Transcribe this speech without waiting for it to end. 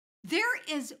There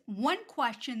is one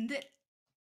question that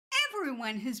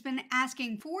everyone has been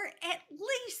asking for at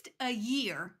least a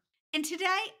year. And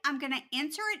today I'm going to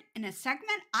answer it in a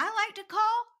segment I like to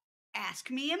call Ask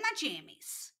Me in My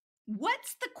Jammies.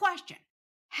 What's the question?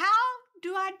 How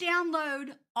do I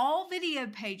download all video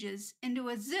pages into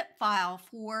a zip file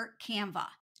for Canva?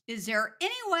 Is there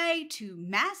any way to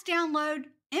mass download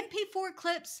MP4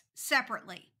 clips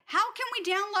separately? How can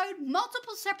we download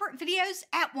multiple separate videos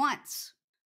at once?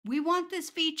 We want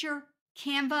this feature.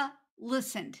 Canva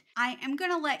listened. I am going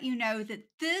to let you know that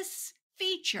this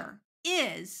feature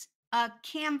is a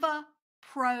Canva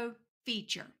Pro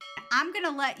feature. I'm going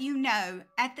to let you know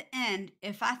at the end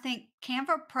if I think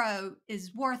Canva Pro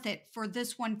is worth it for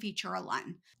this one feature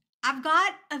alone. I've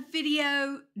got a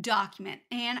video document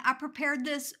and I prepared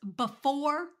this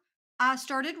before I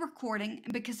started recording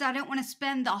because I don't want to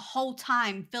spend the whole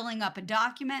time filling up a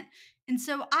document. And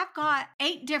so I've got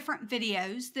 8 different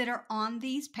videos that are on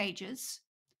these pages.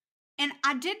 And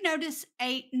I did notice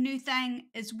a new thing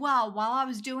as well while I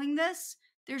was doing this.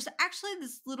 There's actually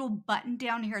this little button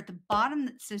down here at the bottom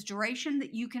that says duration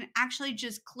that you can actually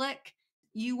just click.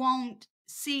 You won't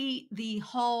see the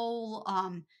whole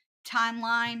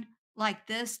timeline like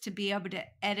this to be able to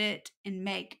edit and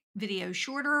make videos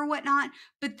shorter or whatnot.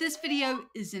 But this video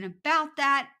isn't about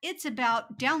that. It's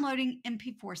about downloading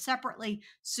MP4 separately.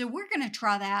 So we're going to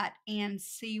try that and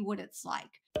see what it's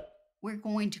like. We're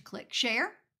going to click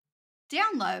share,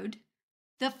 download.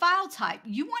 The file type,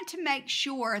 you want to make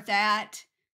sure that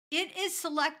it is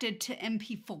selected to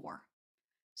MP4.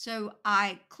 So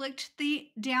I clicked the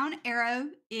down arrow.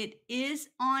 It is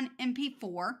on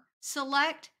MP4.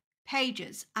 Select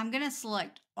pages. I'm going to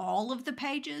select all of the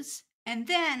pages and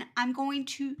then I'm going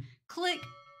to click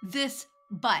this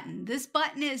button. This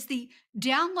button is the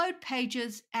download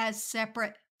pages as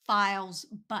separate files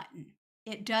button.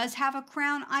 It does have a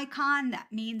crown icon. That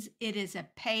means it is a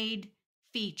paid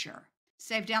feature.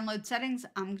 Save download settings.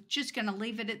 I'm just going to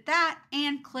leave it at that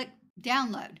and click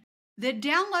download. The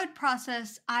download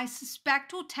process, I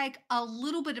suspect, will take a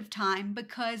little bit of time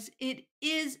because it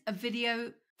is a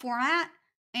video format,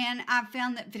 and I've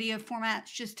found that video formats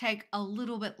just take a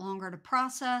little bit longer to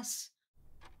process.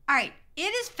 All right, it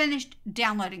is finished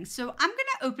downloading, so I'm going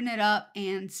to open it up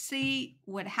and see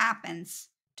what happens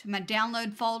to my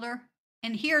download folder.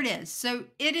 And here it is. So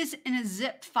it is in a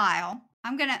zip file.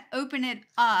 I'm going to open it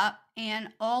up and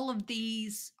all of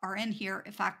these are in here.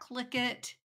 If I click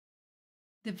it,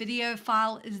 the video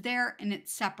file is there and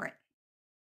it's separate.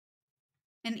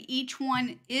 And each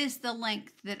one is the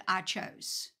length that I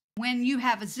chose. When you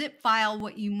have a zip file,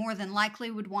 what you more than likely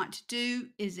would want to do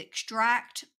is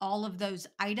extract all of those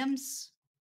items.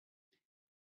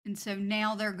 And so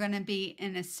now they're going to be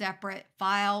in a separate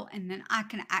file, and then I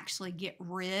can actually get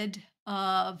rid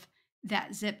of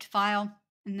that zipped file.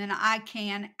 And then I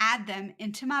can add them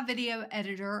into my video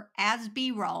editor as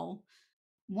B-roll.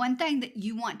 One thing that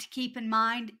you want to keep in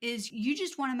mind is you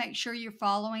just want to make sure you're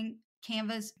following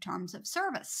Canva's terms of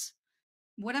service.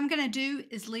 What I'm going to do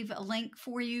is leave a link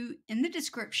for you in the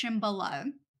description below,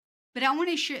 but I want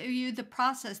to show you the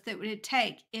process that would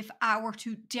take if I were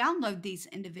to download these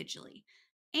individually.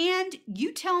 And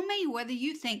you tell me whether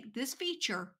you think this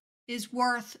feature is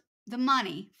worth the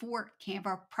money for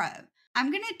Canva Pro. I'm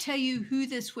going to tell you who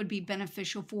this would be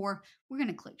beneficial for. We're going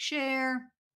to click share,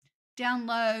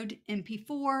 download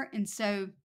MP4. And so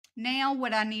now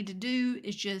what I need to do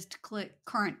is just click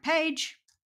current page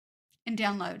and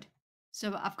download.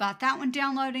 So I've got that one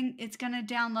downloading. It's going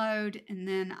to download, and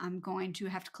then I'm going to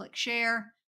have to click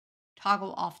share,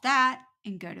 toggle off that,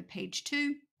 and go to page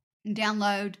 2 and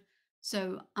download.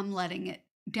 So I'm letting it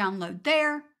download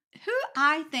there. Who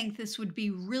I think this would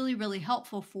be really, really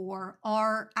helpful for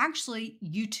are actually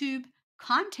YouTube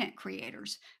content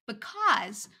creators,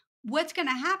 because what's going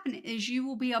to happen is you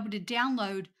will be able to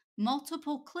download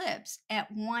multiple clips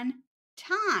at one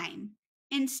time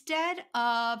instead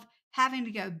of having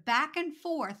to go back and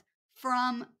forth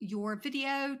from your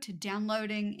video to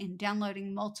downloading and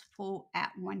downloading multiple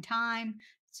at one time.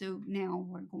 So now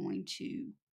we're going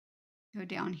to go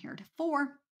down here to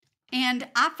 4. And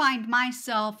I find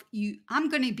myself, I'm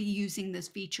going to be using this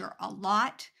feature a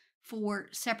lot for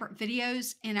separate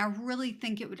videos. And I really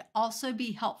think it would also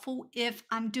be helpful if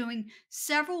I'm doing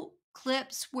several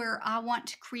clips where I want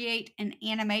to create an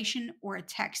animation or a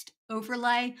text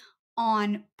overlay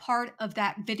on part of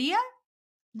that video.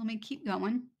 Let me keep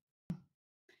going.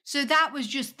 So that was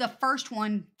just the first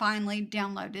one finally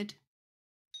downloaded.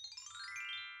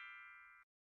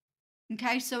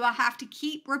 Okay, so I have to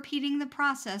keep repeating the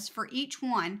process for each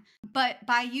one, but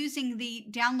by using the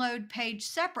download page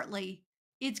separately,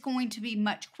 it's going to be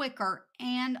much quicker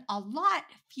and a lot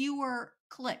fewer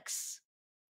clicks.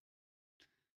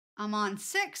 I'm on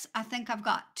 6. I think I've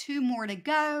got 2 more to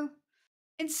go.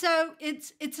 And so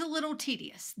it's a little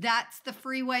tedious. That's the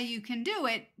free way you can do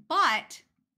it, but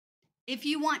if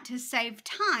you want to save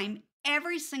time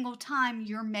every single time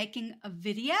you're making a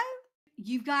video,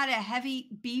 you've got a heavy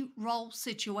B-roll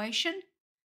situation,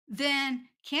 then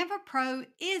Canva Pro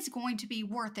is going to be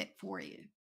worth it for you,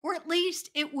 or at least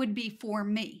it would be for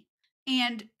me.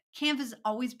 And Canva's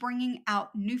always bringing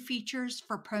out new features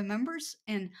for Pro members,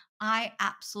 and I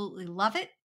absolutely love it.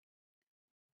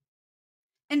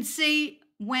 And see,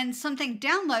 when something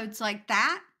downloads like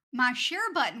that, my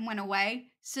share button went away.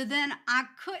 So then I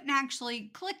couldn't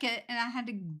actually click it and I had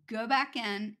to go back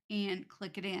in and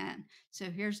click it in.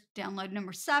 So here's download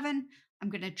number 7. I'm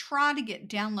going to try to get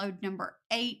download number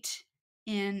 8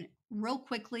 in real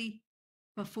quickly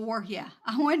before, yeah,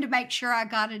 I wanted to make sure I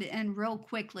got it in real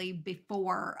quickly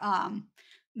before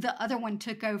the other one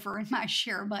took over and my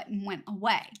share button went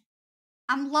away.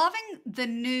 I'm loving the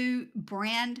new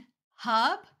brand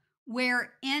hub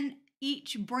where in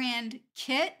each brand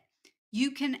kit,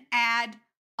 you can add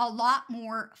a lot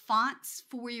more fonts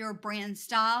for your brand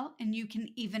style, and you can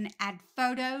even add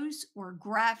photos or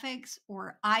graphics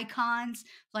or icons.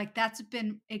 Like that's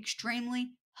been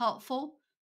extremely helpful.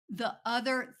 The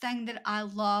other thing that I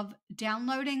love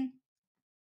downloading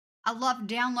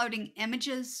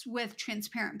images with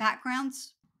transparent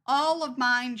backgrounds. All of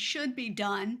mine should be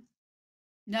done.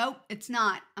 Nope, it's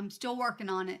not. I'm still working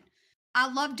on it. I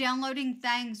love downloading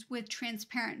things with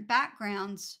transparent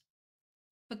backgrounds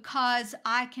because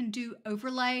I can do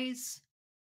overlays.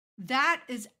 That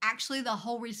is actually the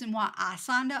whole reason why I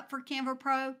signed up for Canva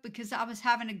Pro, because I was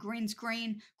having a green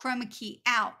screen chroma key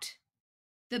out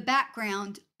the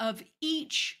background of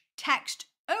each text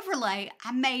overlay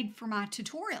I made for my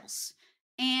tutorials.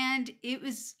 And it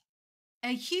was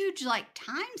a huge like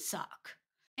time suck.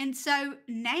 And so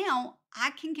now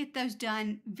I can get those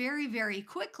done very, very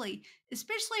quickly,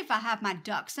 especially if I have my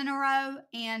ducks in a row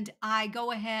and I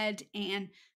go ahead and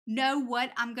know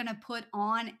what I'm going to put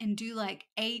on and do like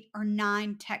 8 or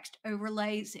 9 text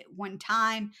overlays at one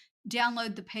time,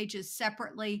 download the pages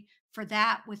separately for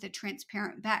that with a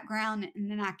transparent background. And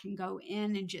then I can go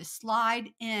in and just slide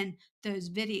in those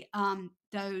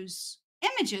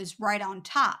images right on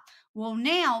top. Well,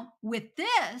 now with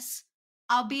this,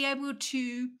 I'll be able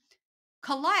to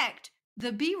collect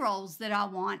the B-rolls that I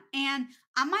want. And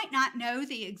I might not know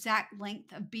the exact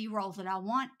length of B-roll that I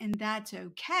want, and that's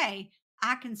okay.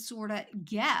 I can sort of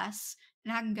guess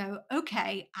and I can go,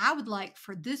 okay, I would like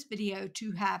for this video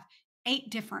to have 8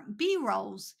 different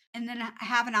B-rolls, and then I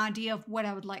have an idea of what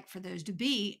I would like for those to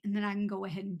be. And then I can go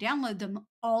ahead and download them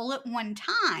all at one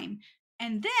time.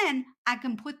 And then I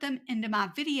can put them into my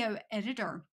video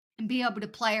editor and be able to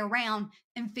play around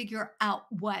and figure out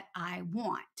what I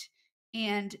want.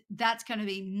 And that's going to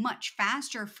be much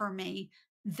faster for me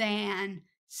than,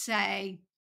 say,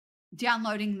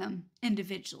 downloading them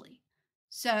individually.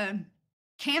 So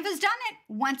Canva's done it.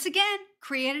 Once again,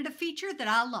 created a feature that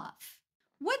I love.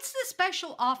 What's the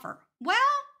special offer? Well,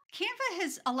 Canva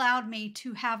has allowed me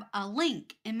to have a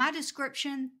link in my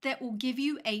description that will give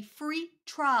you a free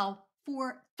trial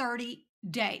for 30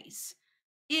 days.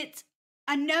 It's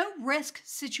a no-risk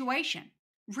situation,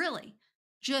 really.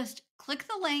 Just click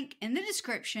the link in the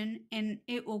description and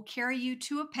it will carry you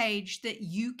to a page that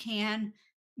you can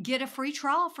get a free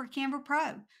trial for Canva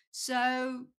Pro.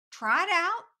 So try it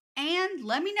out and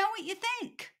let me know what you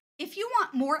think. If you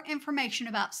want more information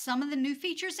about some of the new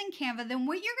features in Canva, then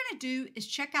what you're going to do is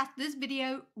check out this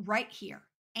video right here.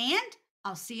 And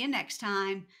I'll see you next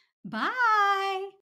time. Bye.